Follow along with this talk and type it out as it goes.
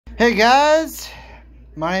Hey guys,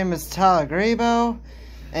 my name is Tyler Grabo,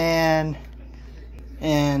 and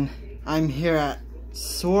I'm here at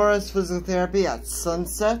Suarez Physical Therapy at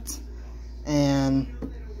Sunset, and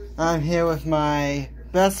I'm here with my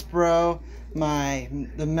best bro,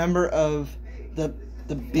 the member of the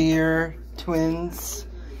Beer Twins,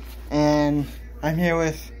 and I'm here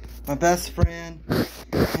with my best friend,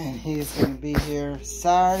 and he's gonna be here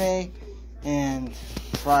Saturday and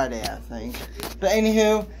Friday, I think. But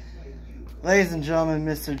anywho, ladies and gentlemen,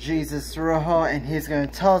 Mr. Jesus Rojo, and he's going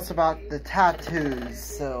to tell us about the tattoos.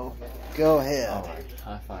 So, go ahead. Alright,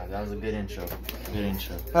 high five. That was a good intro. Good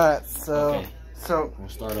intro. Alright, so... Okay. So... We'll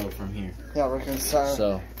start over from here. Yeah, we're going to start...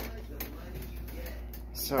 So...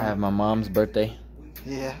 I have my mom's birthday.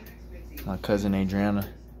 Yeah. My cousin Adriana,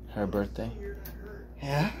 her birthday.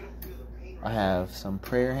 Yeah. I have some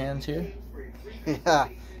prayer hands here. Yeah.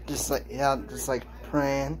 Just like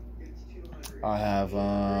praying. I have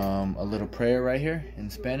a little prayer right here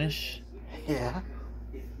in Spanish. Yeah.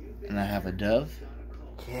 And I have a dove.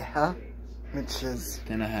 Yeah. Which is...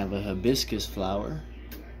 Then I have a hibiscus flower.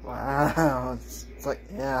 Wow. It's like,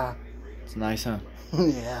 yeah. It's nice, huh?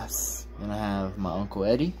 Yes. Then I have my Uncle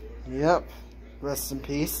Eddie. Yep. Rest in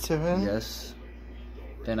peace to him. Yes.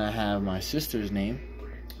 Then I have my sister's name.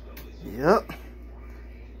 Yep.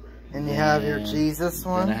 And you have your Jesus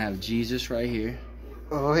one? Then I have Jesus right here.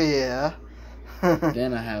 Oh, yeah.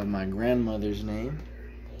 Then I have my grandmother's name.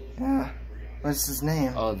 Yeah. What's his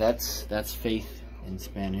name? Oh, that's Faith in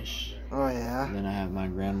Spanish. Oh, yeah. Then I have my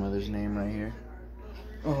grandmother's name right here.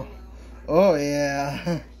 Oh. Oh,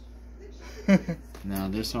 yeah. Now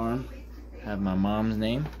this arm, I have my mom's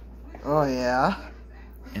name. Oh, yeah.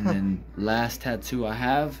 And then last tattoo I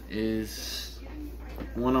have is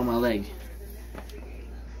one on my leg.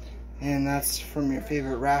 And that's from your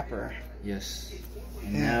favorite rapper. Yes.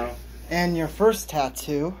 And yeah. now... And your first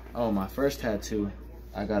tattoo. Oh, my first tattoo,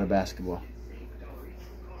 I got a basketball.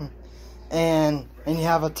 And you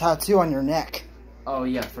have a tattoo on your neck. Oh,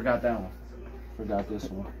 yeah, forgot that one. Forgot this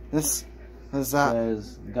one. This is that. It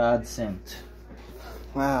says, God sent.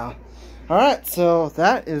 Wow. Alright, so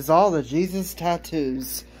that is all the Jesus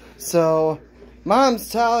tattoos. So, Mom's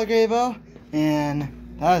Tyler Grabo,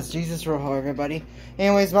 and that is Jesus Rojo, everybody.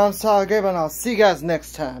 Anyways, Mom's Tyler Grabo, and I'll see you guys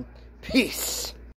next time. Peace.